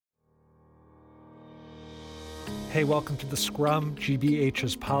Hey, welcome to the Scrum,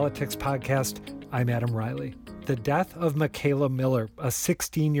 GBH's Politics Podcast. I'm Adam Riley. The death of Mikayla Miller, a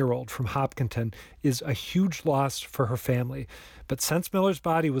 16-year-old from Hopkinton, is a huge loss for her family. But since Miller's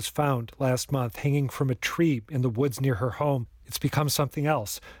body was found last month hanging from a tree in the woods near her home, it's become something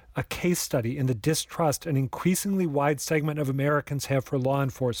else. A case study in the distrust an increasingly wide segment of Americans have for law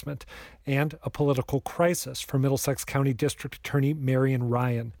enforcement, and a political crisis for Middlesex County District Attorney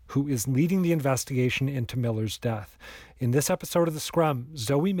Marian, who is leading the investigation into Miller's death. In this episode of The Scrum,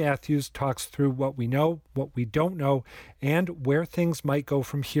 Zoe Mathews talks through what we know, what we don't know, and where things might go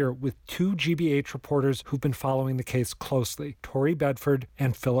from here with two GBH reporters who've been following the case closely, Tori Bedford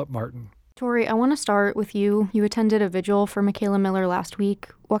and Phillip Martin. Tori, I want to start with you. You attended a vigil for Mikayla Miller last week.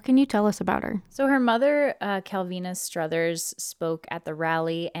 What can you tell us about her? So her mother, Calvina Struthers, spoke at the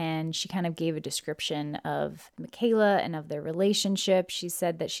rally, and she kind of gave a description of Mikayla and of their relationship. She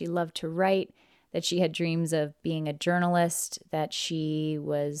said that she loved to write, that she had dreams of being a journalist, that she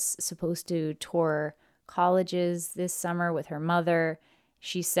was supposed to tour colleges this summer with her mother.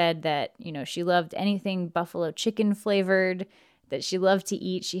 She said that, she loved anything buffalo chicken flavored, that she loved to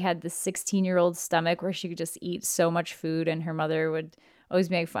eat. She had this 16-year-old stomach where she could just eat so much food, and her mother would always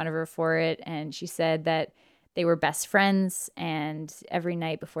make fun of her for it. And she said that they were best friends, and every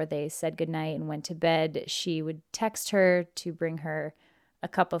night before they said goodnight and went to bed, she would text her to bring her a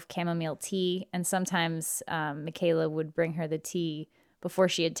cup of chamomile tea. And sometimes Mikayla would bring her the tea before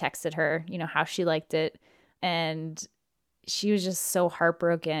she had texted her, how she liked it. And she was just so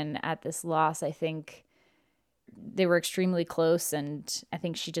heartbroken at this loss. I think they were extremely close, and I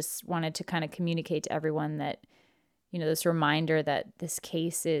think she just wanted to kind of communicate to everyone that, this reminder that this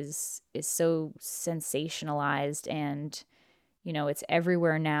case is so sensationalized and, it's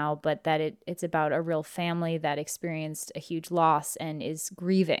everywhere now, but that it's about a real family that experienced a huge loss and is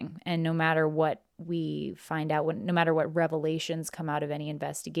grieving. And no matter what we find out, no matter what revelations come out of any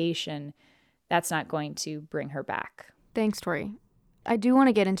investigation, that's not going to bring her back. Thanks, Tori. I do want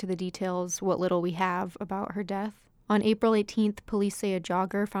to get into the details, what little we have about her death. On April 18th, police say a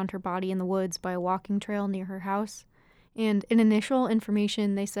jogger found her body in the woods by a walking trail near her house. And in initial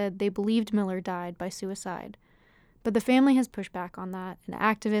information, they said they believed Miller died by suicide. But the family has pushed back on that, and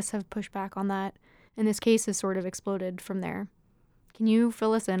activists have pushed back on that, and this case has sort of exploded from there. Can you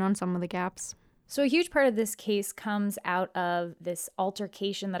fill us in on some of the gaps? So a huge part of this case comes out of this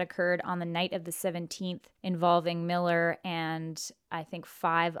altercation that occurred on the night of the 17th involving Miller and I think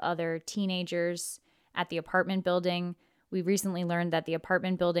 5 other teenagers at the apartment building. We recently learned that the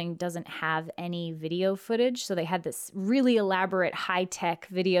apartment building doesn't have any video footage. So they had this really elaborate high-tech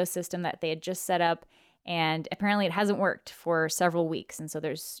video system that they had just set up, and apparently it hasn't worked for several weeks. And so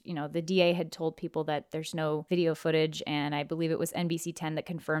there's, the DA had told people that there's no video footage, and I believe it was NBC 10 that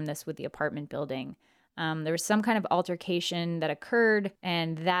confirmed this with the apartment building. There was some kind of altercation that occurred,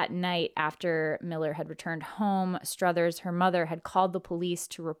 and that night after Miller had returned home, Struthers, her mother, had called the police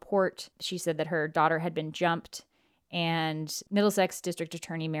to report. She said that her daughter had been jumped. And Middlesex District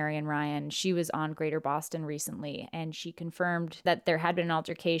Attorney Marian, she was on Greater Boston recently, and she confirmed that there had been an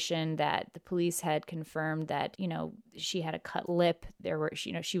altercation, that the police had confirmed that, she had a cut lip,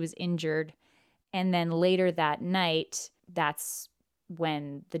 she was injured. And then later that night, that's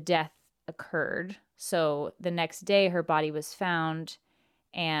when the death occurred. So the next day, her body was found.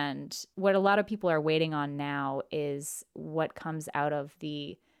 And what a lot of people are waiting on now is what comes out of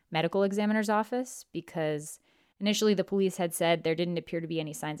the medical examiner's office, because initially, the police had said there didn't appear to be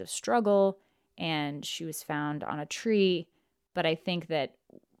any signs of struggle, and she was found on a tree. But I think that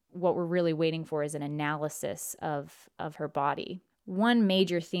what we're really waiting for is an analysis of her body. One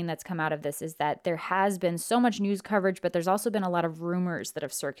major theme that's come out of this is that there has been so much news coverage, but there's also been a lot of rumors that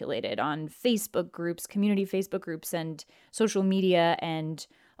have circulated on Facebook groups, community Facebook groups, and social media, and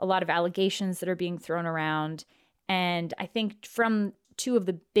a lot of allegations that are being thrown around. And I think from two of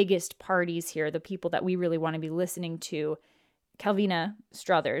the biggest parties here, the people that we really want to be listening to, Calvina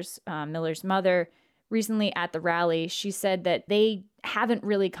Struthers, Miller's mother, recently at the rally, she said that they haven't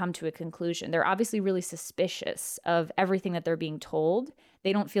really come to a conclusion. They're obviously really suspicious of everything that they're being told.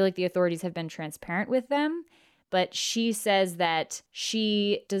 They don't feel like the authorities have been transparent with them. But she says that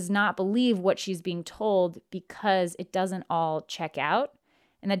she does not believe what she's being told because it doesn't all check out.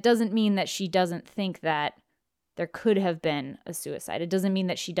 And that doesn't mean that she doesn't think that there could have been a suicide. It doesn't mean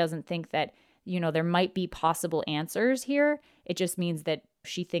that she doesn't think that, there might be possible answers here. It just means that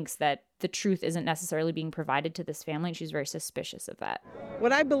she thinks that the truth isn't necessarily being provided to this family, and she's very suspicious of that.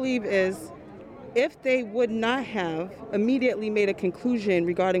 What I believe is if they would not have immediately made a conclusion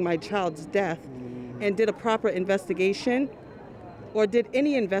regarding my child's death and did a proper investigation, or did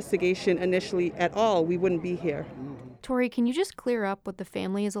any investigation initially at all, we wouldn't be here. Tori, can you just clear up what the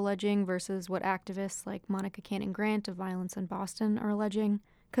family is alleging versus what activists like Monica Cannon Grant of Violence in Boston are alleging?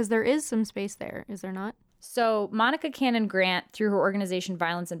 Because there is some space there, is there not? So Monica Cannon Grant, through her organization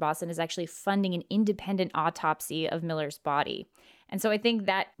Violence in Boston, is actually funding an independent autopsy of Miller's body. And so I think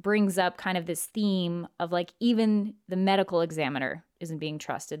that brings up kind of this theme of like even the medical examiner isn't being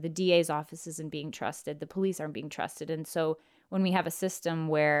trusted. The DA's office isn't being trusted. The police aren't being trusted. And so when we have a system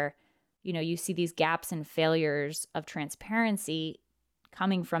where, you know, you see these gaps and failures of transparency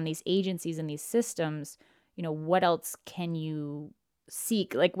coming from these agencies and these systems, you know, what else can you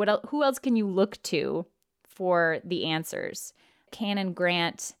seek? Like who else can you look to for the answers? Cannon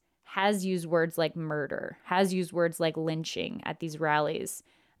Grant has used words like murder, has used words like lynching at these rallies,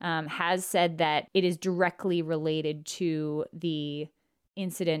 has said that it is directly related to the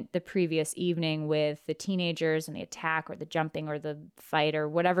incident the previous evening with the teenagers and the attack or the jumping or the fight or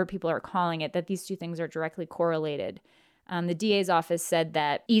whatever people are calling it, that these two things are directly correlated. The DA's office said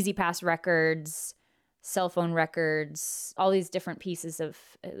that Easy Pass records, cell phone records, all these different pieces of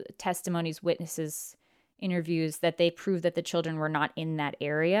testimonies, witnesses, interviews, that they prove that the children were not in that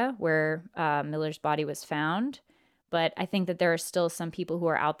area where Miller's body was found. But I think that there are still some people who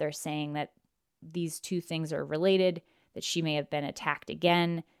are out there saying that these two things are related, that she may have been attacked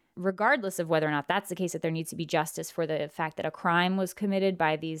again. Regardless of whether or not that's the case, that there needs to be justice for the fact that a crime was committed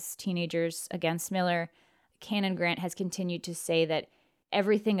by these teenagers against Miller, Cannon Grant has continued to say that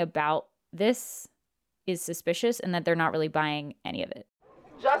everything about this is suspicious and that they're not really buying any of it.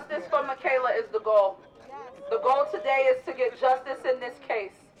 Justice for Mikayla is the goal. The goal today is to get justice in this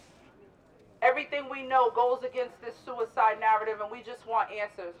case. Everything we know goes against this suicide narrative, and we just want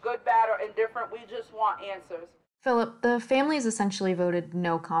answers. Good, bad, or indifferent, we just want answers. Phillip, the family has essentially voted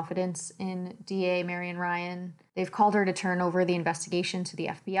no confidence in DA Marian Ryan. They've called her to turn over the investigation to the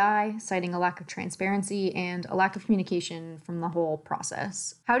FBI, citing a lack of transparency and a lack of communication from the whole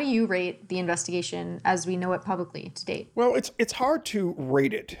process. How do you rate the investigation as we know it publicly to date? Well, it's hard to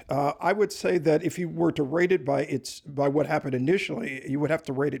rate it. I would say that if you were to rate it by what happened initially, you would have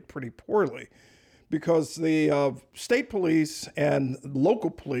to rate it pretty poorly, because the state police and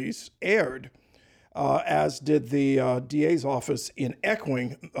local police erred, as did the DA's office in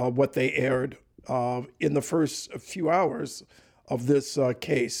echoing what they aired in the first few hours of this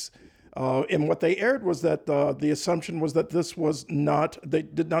case. And what they aired was that the assumption was that they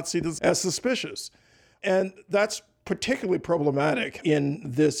did not see this as suspicious. And that's particularly problematic in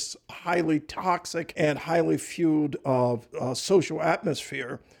this highly toxic and highly fueled social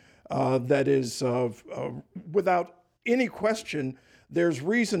atmosphere that is, without any question, there's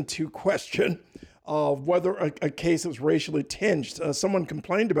reason to question whether a case is racially tinged. Someone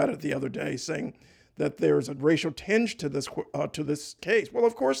complained about it the other day, saying that there's a racial tinge to this case. Well,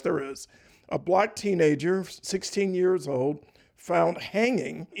 of course there is. A black teenager, 16 years old, found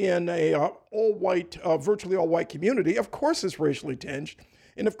hanging in a virtually all-white community. Of course it's racially tinged.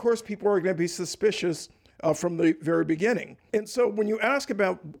 And of course people are going to be suspicious from the very beginning. And so when you ask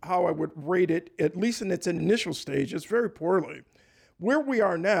about how I would rate it, at least in its initial stage, it's very poorly. Where we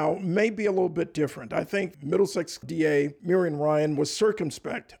are now may be a little bit different. I think Middlesex DA Marian Ryan was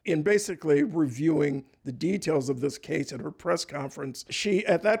circumspect in basically reviewing the details of this case at her press conference. She,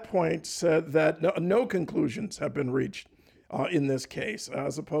 at that point, said that no conclusions have been reached in this case,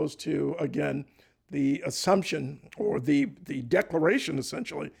 as opposed to, again, the assumption or the declaration,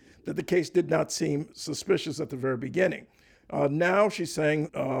 essentially, that the case did not seem suspicious at the very beginning. Now she's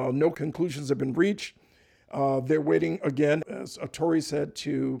saying no conclusions have been reached. They're waiting, again, as Tori said,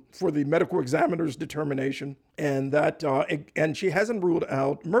 for the medical examiner's determination, and she hasn't ruled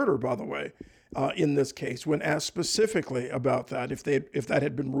out murder, by the way, in this case. When asked specifically about that, if that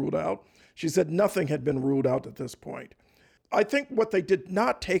had been ruled out, she said nothing had been ruled out at this point. I think what they did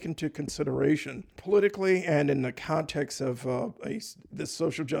not take into consideration politically and in the context of this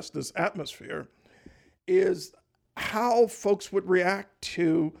social justice atmosphere is how folks would react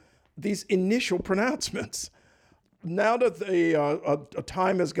to these initial pronouncements. Now that a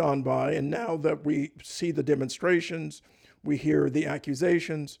time has gone by, and now that we see the demonstrations, we hear the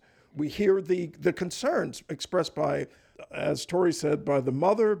accusations, we hear the concerns expressed by, as Tori said, by the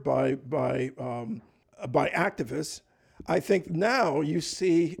mother, by activists. I think now you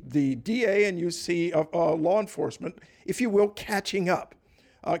see the DA and you see law enforcement, if you will, catching up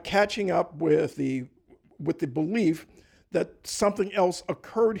with the belief that something else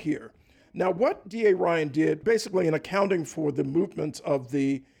occurred here. Now, what DA Ryan did, basically in accounting for the movements of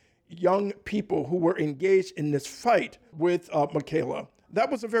the young people who were engaged in this fight with Mikayla, that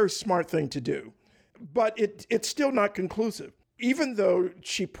was a very smart thing to do. But it's still not conclusive. even though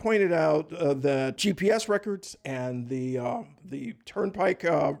she pointed out that GPS records and the turnpike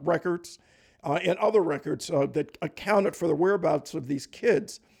records and other records that accounted for the whereabouts of these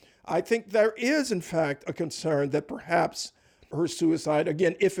kids, I think there is, in fact, a concern that perhaps her suicide,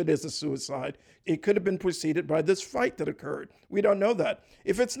 again, if it is a suicide, it could have been preceded by this fight that occurred. We don't know that.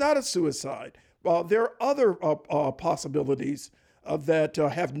 If it's not a suicide, there are other possibilities that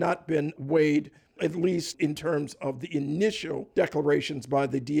have not been weighed, at least in terms of the initial declarations by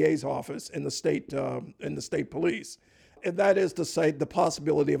the DA's office and the state police. And that is to say, the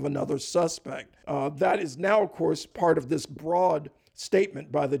possibility of another suspect. That is now, of course, part of this broad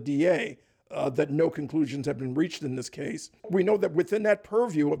statement by the DA that no conclusions have been reached in this case. We know that within that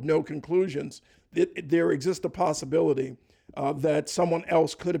purview of no conclusions, there exists a possibility that someone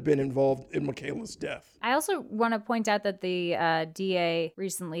else could have been involved in Mikayla's death. I also want to point out that the DA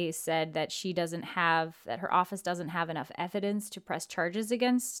recently said that that her office doesn't have enough evidence to press charges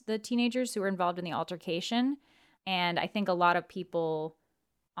against the teenagers who were involved in the altercation. And I think a lot of people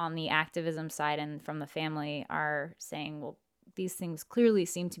on the activism side and from the family are saying, well, these things clearly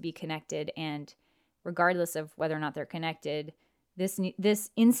seem to be connected, and regardless of whether or not they're connected, this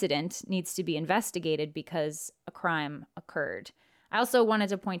incident needs to be investigated because a crime occurred. I also wanted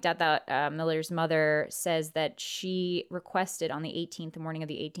to point out that Miller's mother says that she requested on the 18th, the morning of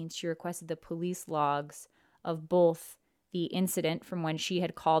the 18th, she requested the police logs of both the incident from when she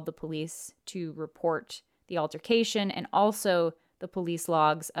had called the police to report the altercation and also the police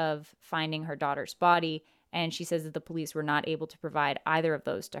logs of finding her daughter's body. And she says that the police were not able to provide either of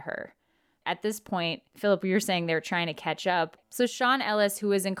those to her. At this point, Phillip, you're saying they're trying to catch up. So Sean Ellis, who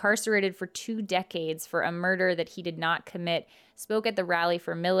was incarcerated for 2 decades for a murder that he did not commit, spoke at the rally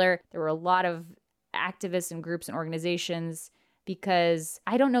for Miller. There were a lot of activists and groups and organizations because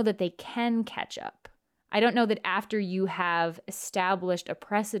I don't know that they can catch up. I don't know that after you have established a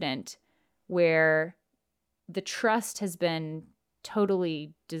precedent where the trust has been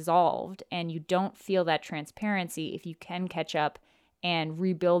totally dissolved and you don't feel that transparency, if you can catch up and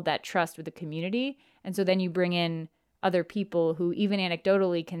rebuild that trust with the community. And so then you bring in other people who even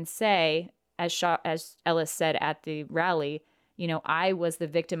anecdotally can say, as Ellis said at the rally, I was the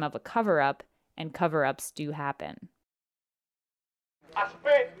victim of a cover-up, and cover-ups do happen. I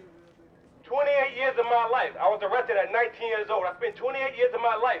spent 28 years of my life. I was arrested at 19 years old. I spent 28 years of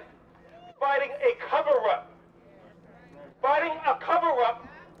my life fighting a cover-up. Fighting a cover-up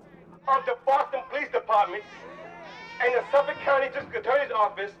of the Boston Police Department and the Suffolk County District Attorney's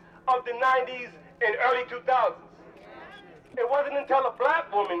Office of the 90s and early 2000s. It wasn't until a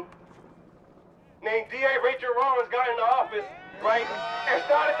black woman named D.A. Rachel Rollins got in the office, right, and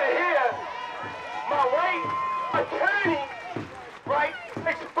started to hear my white attorney, right,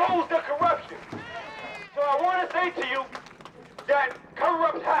 expose the corruption. So I want to say to you that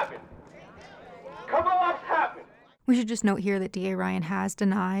cover-ups happen. Cover-ups happen. We should just note here that DA Ryan has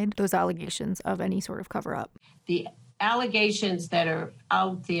denied those allegations of any sort of cover-up. The allegations that are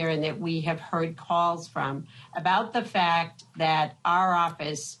out there and that we have heard calls from about the fact that our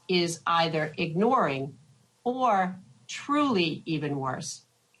office is either ignoring or truly even worse,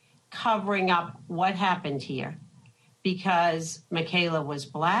 covering up what happened here because Mikayla was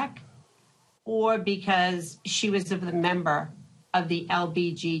black or because she was a member of the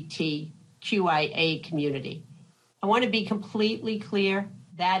LGBTQIA community. I want to be completely clear,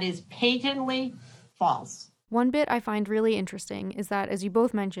 that is patently false. One bit I find really interesting is that, as you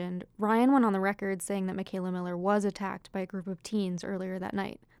both mentioned, Ryan went on the record saying that Mikayla Miller was attacked by a group of teens earlier that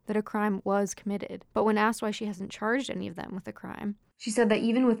night, that a crime was committed. But when asked why she hasn't charged any of them with the crime, she said that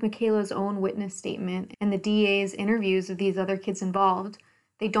even with Mikayla's own witness statement and the DA's interviews of these other kids involved,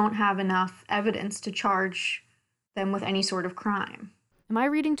 they don't have enough evidence to charge them with any sort of crime. Am I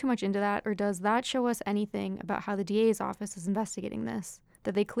reading too much into that, or does that show us anything about how the DA's office is investigating this,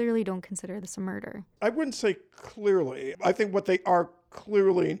 that they clearly don't consider this a murder? I wouldn't say clearly. I think what they are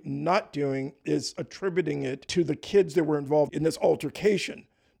clearly not doing is attributing it to the kids that were involved in this altercation.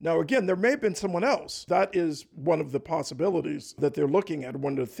 Now, again, there may have been someone else. That is one of the possibilities that they're looking at,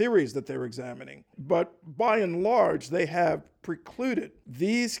 one of the theories that they're examining. But by and large, they have precluded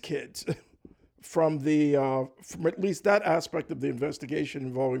these kids from at least that aspect of the investigation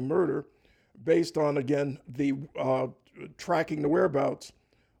involving murder, based on, again, the tracking the whereabouts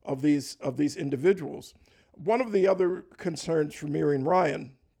of these individuals. One of the other concerns for Marian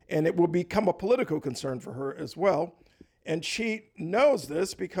Ryan, and it will become a political concern for her as well, and she knows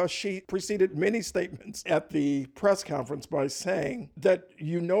this because she preceded many statements at the press conference by saying that,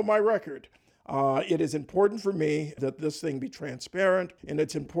 my record. It is important for me that this thing be transparent, and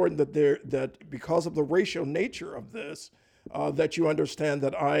it's important that because of the racial nature of this, that you understand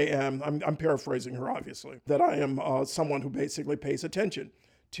that I'm paraphrasing her obviously, that I am someone who basically pays attention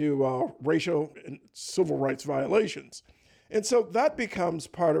to racial and civil rights violations. And so that becomes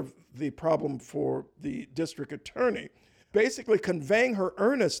part of the problem for the district attorney, basically conveying her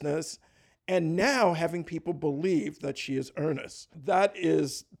earnestness and now having people believe that she is earnest. That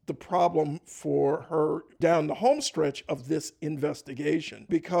is the problem for her down the home stretch of this investigation,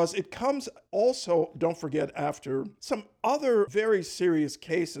 because it comes also, don't forget, after some other very serious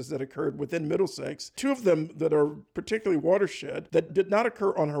cases that occurred within Middlesex, two of them that are particularly watershed, that did not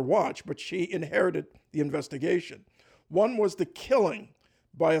occur on her watch, but she inherited the investigation. One was the killing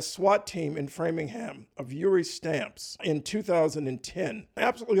by a SWAT team in Framingham of Yuri Stamps in 2010.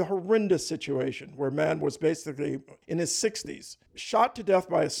 Absolutely a horrendous situation where a man was basically in his 60s, shot to death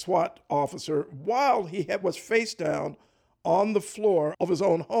by a SWAT officer while he was face down on the floor of his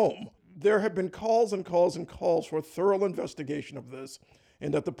own home. There have been calls and calls and calls for a thorough investigation of this,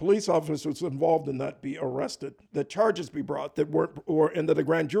 and that the police officers involved in that be arrested, that charges be brought that weren't, and that a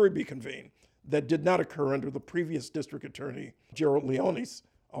grand jury be convened. That did not occur under the previous district attorney, Gerald Leone's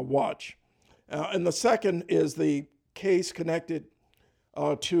watch. And the second is the case connected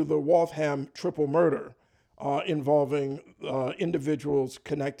to the Waltham triple murder involving individuals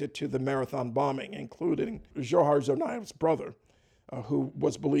connected to the Marathon bombing, including Johar Tsarnaev's brother, who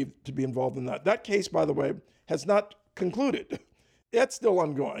was believed to be involved in that. That case, by the way, has not concluded. That's still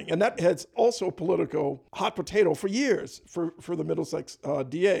ongoing. And that has also a political hot potato for years for the Middlesex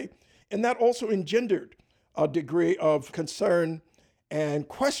DA. And that also engendered a degree of concern and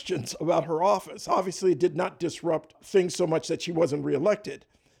questions about her office. Obviously, it did not disrupt things so much that she wasn't reelected.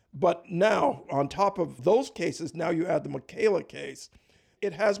 But now, on top of those cases, now you add the Mikayla case,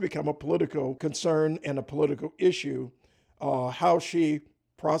 it has become a political concern and a political issue, how she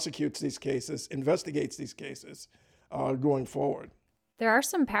prosecutes these cases, investigates these cases going forward. There are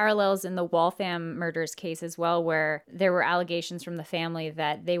some parallels in the Waltham murders case as well, where there were allegations from the family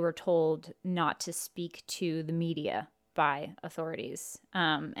that they were told not to speak to the media by authorities.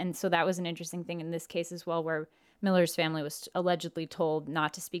 And so that was an interesting thing in this case as well, where Miller's family was allegedly told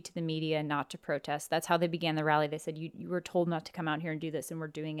not to speak to the media, not to protest. That's how they began the rally. They said, you were told not to come out here and do this, and we're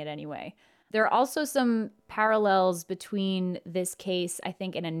doing it anyway. There are also some parallels between this case, I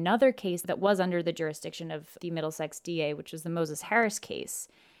think, and another case that was under the jurisdiction of the Middlesex DA, which was the Moses Harris case.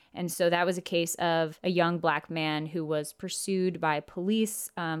 And so that was a case of a young Black man who was pursued by police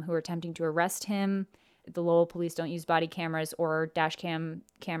who were attempting to arrest him. The Lowell police don't use body cameras or dash cam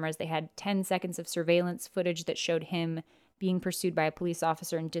cameras. They had 10 seconds of surveillance footage that showed him being pursued by a police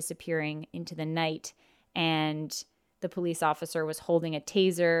officer and disappearing into the night. And the police officer was holding a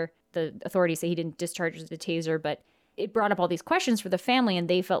taser. The authorities say he didn't discharge the taser, but it brought up all these questions for the family, and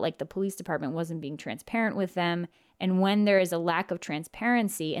they felt like the police department wasn't being transparent with them. And when there is a lack of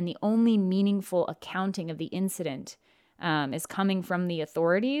transparency and the only meaningful accounting of the incident is coming from the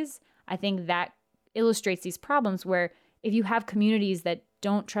authorities, I think that illustrates these problems where if you have communities that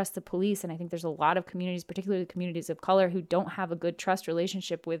don't trust the police, and I think there's a lot of communities, particularly communities of color, who don't have a good trust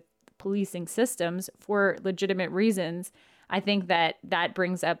relationship with policing systems for legitimate reasons, I think that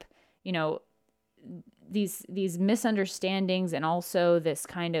brings up, you know, these misunderstandings and also this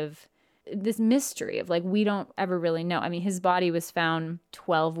kind of this mystery of like, we don't ever really know. I mean, his body was found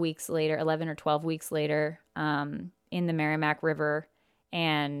 11 or 12 weeks later in the Merrimack River,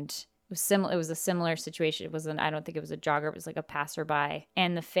 and it was a similar situation. I don't think it was a jogger, it was like a passerby.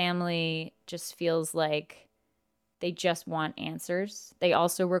 And the family just feels like they just want answers. They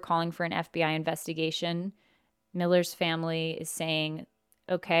also were calling for an FBI investigation. Miller's family is saying,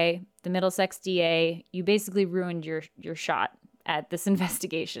 okay, the Middlesex DA, you basically ruined your shot at this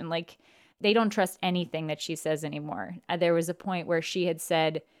investigation. Like, they don't trust anything that she says anymore. There was a point where she had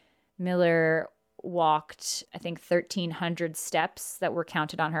said Miller walked, I think, 1,300 steps that were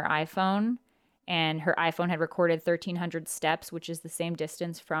counted on her iPhone. And her iPhone had recorded 1,300 steps, which is the same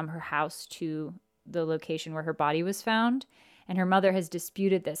distance from her house to the location where her body was found. And her mother has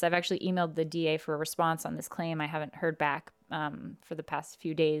disputed this. I've actually emailed the DA for a response on this claim. I haven't heard back for the past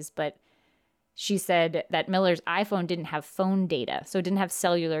few days, but she said that Miller's iPhone didn't have phone data, so it didn't have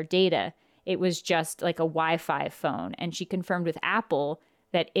cellular data. It was just like a Wi-Fi phone. And she confirmed with Apple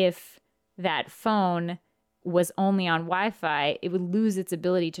that if that phone was only on Wi-Fi, it would lose its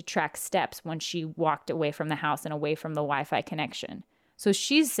ability to track steps when she walked away from the house and away from the Wi-Fi connection. So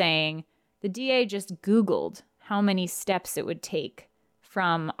she's saying the DA just Googled how many steps it would take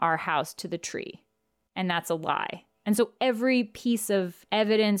from our house to the tree. And that's a lie. And so every piece of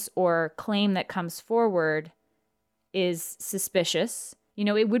evidence or claim that comes forward is suspicious. You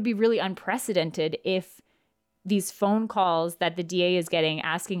know, it would be really unprecedented if these phone calls that the DA is getting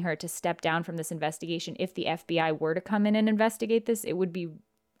asking her to step down from this investigation. If the FBI were to come in and investigate this, it would be,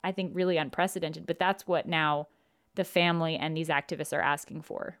 I think, really unprecedented. But that's what now the family and these activists are asking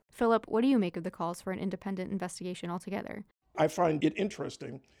for. Phillip, what do you make of the calls for an independent investigation altogether? I find it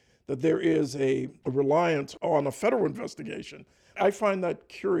interesting that there is a reliance on a federal investigation. I find that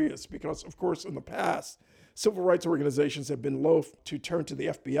curious because, of course, in the past, civil rights organizations have been loath to turn to the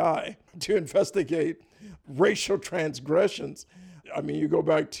FBI to investigate racial transgressions. I mean, you go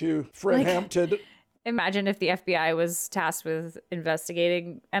back to Fred Hampton. Imagine if the FBI was tasked with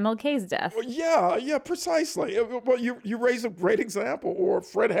investigating MLK's death. Yeah, precisely. Well, you raise a great example, or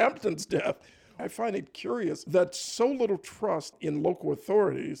Fred Hampton's death. I find it curious that so little trust in local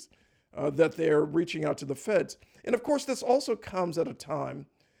authorities that they're reaching out to the feds. And of course, this also comes at a time,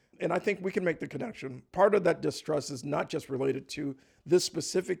 and I think we can make the connection. Part of that distrust is not just related to this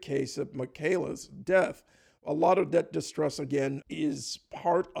specific case of Mikayla's death. A lot of that distrust, again, is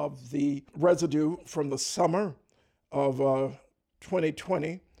part of the residue from the summer of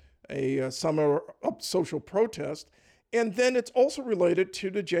 2020, a summer of social protest. And then it's also related to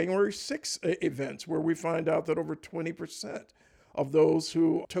the January 6th events, where we find out that over 20% of those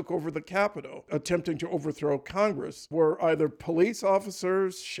who took over the Capitol attempting to overthrow Congress were either police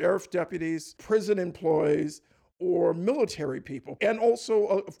officers, sheriff deputies, prison employees, or military people. And also,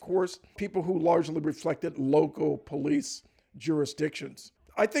 of course, people who largely reflected local police jurisdictions.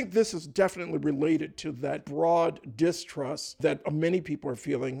 I think this is definitely related to that broad distrust that many people are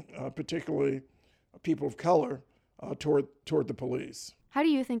feeling, particularly people of color, toward the police. How do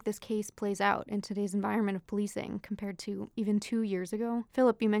you think this case plays out in today's environment of policing compared to even 2 years ago?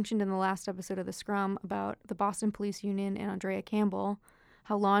 Phillip, you mentioned in the last episode of The Scrum about the Boston Police Union and Andrea Campbell,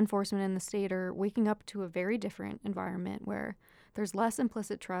 how law enforcement in the state are waking up to a very different environment where there's less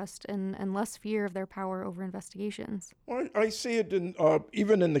implicit trust and less fear of their power over investigations. Well, I see it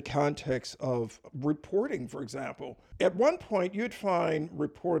even in the context of reporting, for example. At one point, you'd find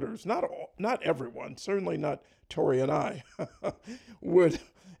reporters, not everyone, certainly not Tori and I, would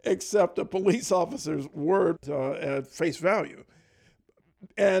accept a police officer's word at face value.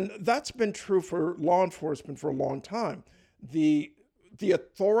 And that's been true for law enforcement for a long time. The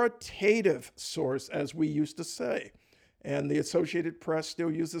authoritative source, as we used to say, and the Associated Press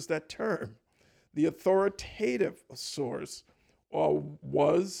still uses that term, the authoritative source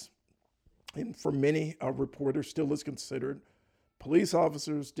was, and for many reporters still is considered, police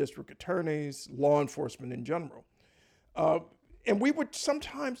officers, district attorneys, law enforcement in general. And we would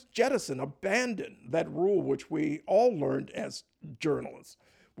sometimes abandon that rule, which we all learned as journalists,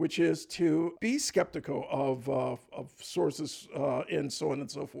 which is to be skeptical of sources and so on and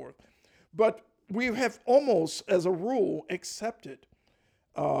so forth. But we have almost, as a rule, accepted,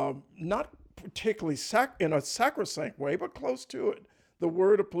 not particularly in a sacrosanct way, but close to it, the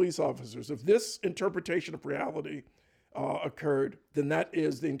word of police officers. If this interpretation of reality occurred, then that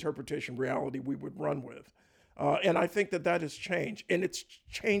is the interpretation of reality we would run with. And I think that has changed. And it's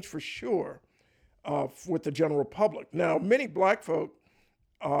changed for sure with the general public. Now, many black folk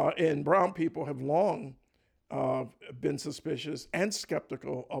and brown people have long been suspicious and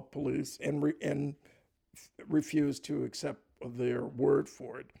skeptical of police and refused to accept their word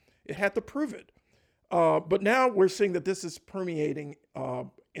for it. It had to prove it. But now we're seeing that this is permeating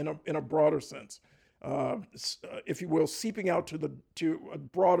in a broader sense, if you will, seeping out to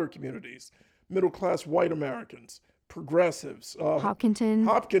broader communities, middle-class white Americans, progressives.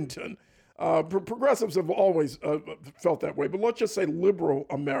 Hopkinton. Progressives have always felt that way, but let's just say liberal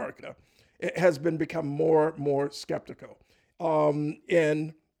America has become more skeptical.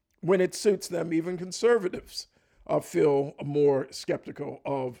 And when it suits them, even conservatives feel more skeptical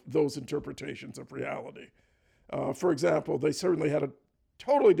of those interpretations of reality. For example, they certainly had a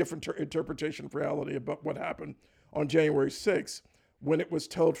totally different interpretation of reality about what happened on January 6th when it was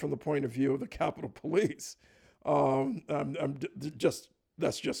told from the point of view of the Capitol Police.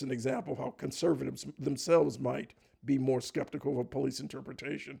 That's just an example of how conservatives themselves might be more skeptical of a police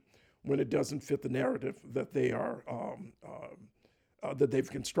interpretation when it doesn't fit the narrative that they are that they've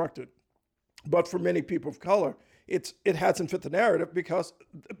constructed. But for many people of color, it hasn't fit the narrative because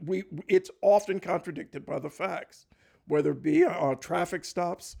it's often contradicted by the facts, whether it be traffic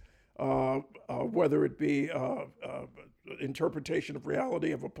stops, whether it be interpretation of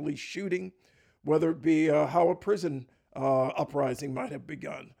reality of a police shooting, whether it be how a prison uprising might have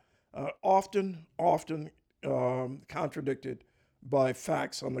begun, often contradicted by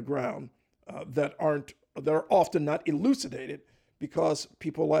facts on the ground that are often not elucidated because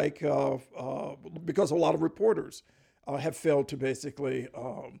because a lot of reporters have failed to basically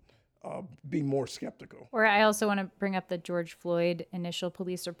be more skeptical. Or I also want to bring up the George Floyd initial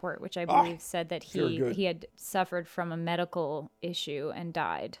police report, which I believe said that he had suffered from a medical issue and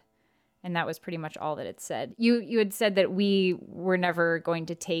died. And that was pretty much all that it said. You had said that we were never going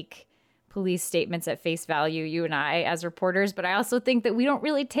to take police statements at face value, you and I as reporters, but I also think that we don't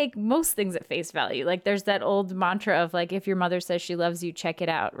really take most things at face value. Like there's that old mantra of like, if your mother says she loves you, check it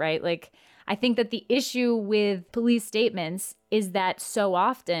out, right? Like I think that the issue with police statements is that so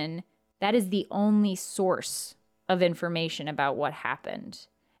often that is the only source of information about what happened.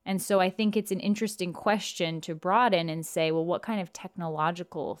 And so I think it's an interesting question to broaden and say, well, what kind of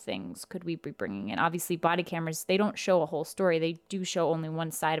technological things could we be bringing in? Obviously, body cameras, they don't show a whole story. They do show only one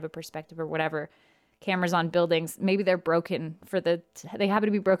side of a perspective or whatever. Cameras on buildings, maybe they're broken they happen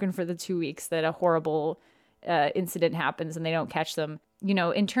to be broken for the 2 weeks that a horrible incident happens and they don't catch them. You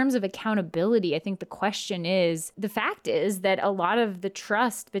know, in terms of accountability, I think the fact is that a lot of the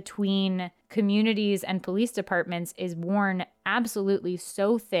trust between communities and police departments is worn absolutely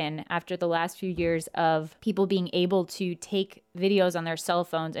so thin after the last few years of people being able to take videos on their cell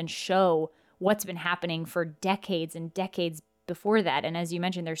phones and show what's been happening for decades and decades before that. And as you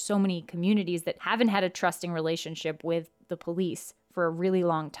mentioned, there's so many communities that haven't had a trusting relationship with the police for a really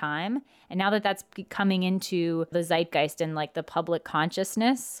long time. And now that that's coming into the zeitgeist and like the public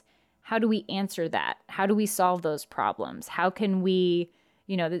consciousness, how do we answer that? How do we solve those problems? How can we,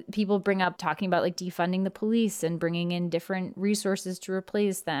 people bring up talking about like defunding the police and bringing in different resources to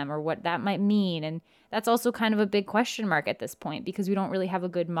replace them or what that might mean. And that's also kind of a big question mark at this point because we don't really have a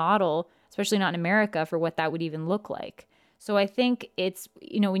good model, especially not in America, for what that would even look like. So I think it's,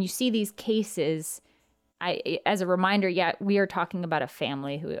 when you see these cases, as a reminder, we are talking about a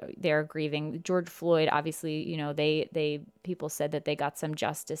family who they're grieving. George Floyd, obviously, people said that they got some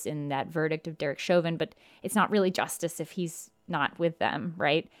justice in that verdict of Derek Chauvin, but it's not really justice if he's not with them,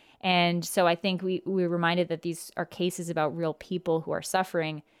 right? And so I think we're reminded that these are cases about real people who are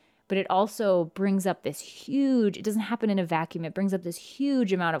suffering, but it also brings up it doesn't happen in a vacuum. It brings up this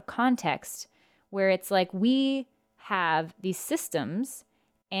huge amount of context where it's like we have these systems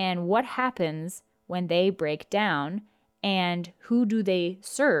and what happens when they break down and who do they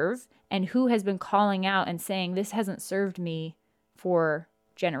serve and who has been calling out and saying this hasn't served me for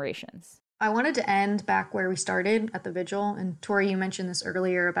generations. I wanted to end back where we started at the vigil. And Tori, you mentioned this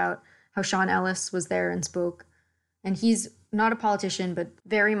earlier about how Sean Ellis was there and spoke. And he's not a politician, but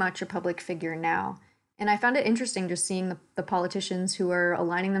very much a public figure now. And I found it interesting just seeing the politicians who are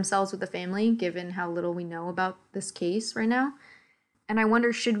aligning themselves with the family, given how little we know about this case right now. And I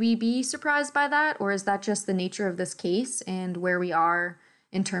wonder, should we be surprised by that? Or is that just the nature of this case and where we are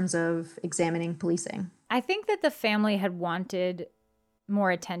in terms of examining policing? I think that the family had wanted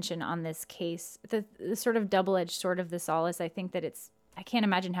more attention on this case. The sort of double-edged sword of this all is I think that I can't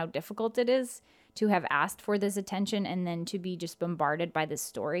imagine how difficult it is to have asked for this attention and then to be just bombarded by this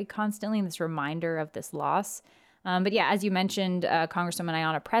story constantly and this reminder of this loss. But yeah, as you mentioned, Congresswoman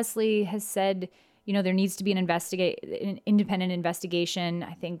Ayanna Pressley has said, there needs to be an independent investigation.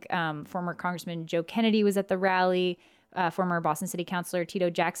 I think former Congressman Joe Kennedy was at the rally. Former Boston City Councilor Tito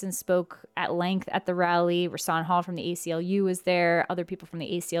Jackson spoke at length at the rally. Rahsaan Hall from the ACLU was there. Other people from the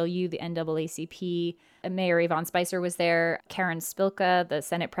ACLU, the NAACP. Mayor Yvonne Spicer was there. Karen Spilka, the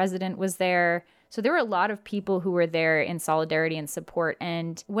Senate president, was there. So there were a lot of people who were there in solidarity and support.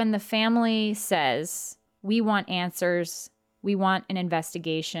 And when the family says, we want answers, we want an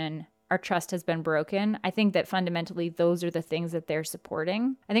investigation, our trust has been broken, I think that fundamentally those are the things that they're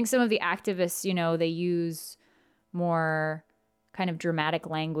supporting. I think some of the activists, they use more kind of dramatic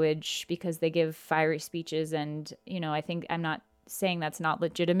language because they give fiery speeches. And, I think I'm not saying that's not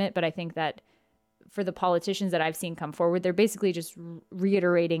legitimate, but I think that for the politicians that I've seen come forward, they're basically just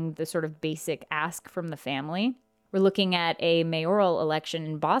reiterating the sort of basic ask from the family. We're looking at a mayoral election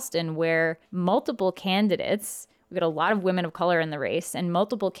in Boston where multiple candidates, we've got a lot of women of color in the race, and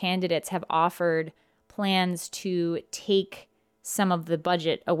multiple candidates have offered plans to take some of the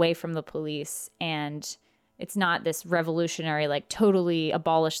budget away from the police. And it's not this revolutionary, like totally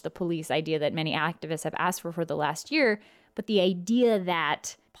abolish the police idea that many activists have asked for the last year, but the idea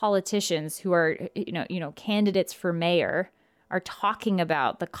that politicians who are, candidates for mayor are talking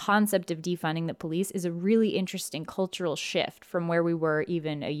about the concept of defunding the police is a really interesting cultural shift from where we were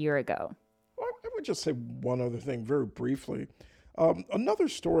even a year ago. Well, I would just say one other thing very briefly. Another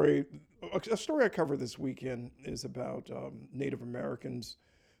story, a story I covered this weekend is about Native American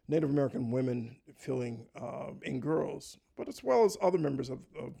women feeling, and girls, but as well as other members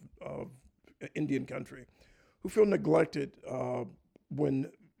of Indian country who feel neglected when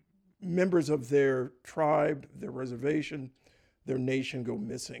members of their tribe, their reservation, their nation go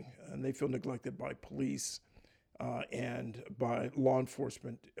missing, and they feel neglected by police and by law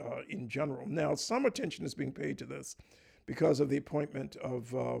enforcement in general. Now, some attention is being paid to this because of the appointment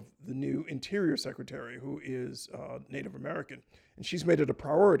of the new Interior Secretary, who is Native American. And she's made it a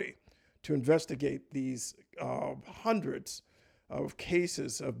priority to investigate these hundreds of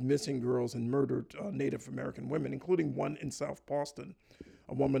cases of missing girls and murdered Native American women, including one in South Boston,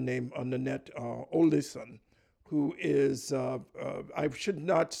 a woman named Nanette Oleson, who is, I should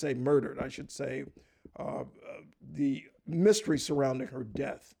not say murdered, I should say the mystery surrounding her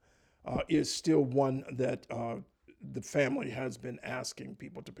death is still one that the family has been asking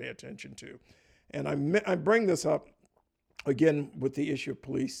people to pay attention to. And I bring this up, again, with the issue of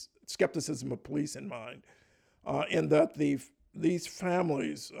police, skepticism of police in mind, and that these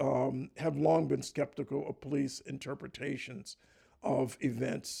families have long been skeptical of police interpretations of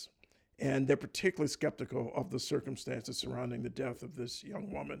events, and they're particularly skeptical of the circumstances surrounding the death of this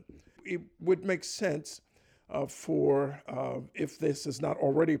young woman. It would make sense if this is not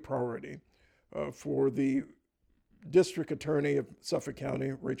already a priority, for the District Attorney of Suffolk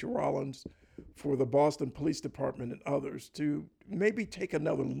County, Rachel Rollins, for the Boston Police Department and others to maybe take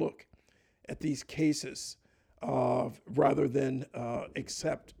another look at these cases rather than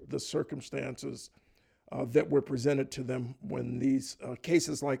accept the circumstances that were presented to them when these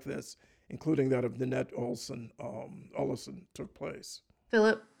cases like this, including that of Nanette Oleson, took place.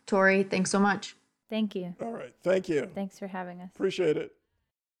 Phillip, Tori, thanks so much. Thank you. All right. Thank you. Thanks for having us. Appreciate it.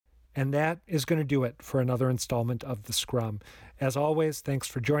 And that is going to do it for another installment of The Scrum. As always, thanks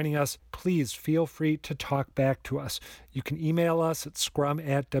for joining us. Please feel free to talk back to us. You can email us at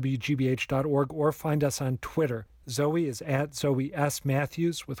scrum@wgbh.org or find us on Twitter. Zoe is at Zoe S.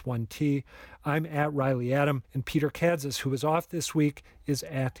 Mathews with 1 T. I'm at Riley Adam, and Peter Kadzis, who is off this week, is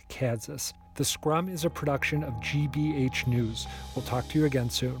at Kadzis. The Scrum is a production of GBH News. We'll talk to you again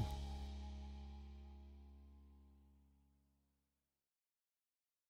soon.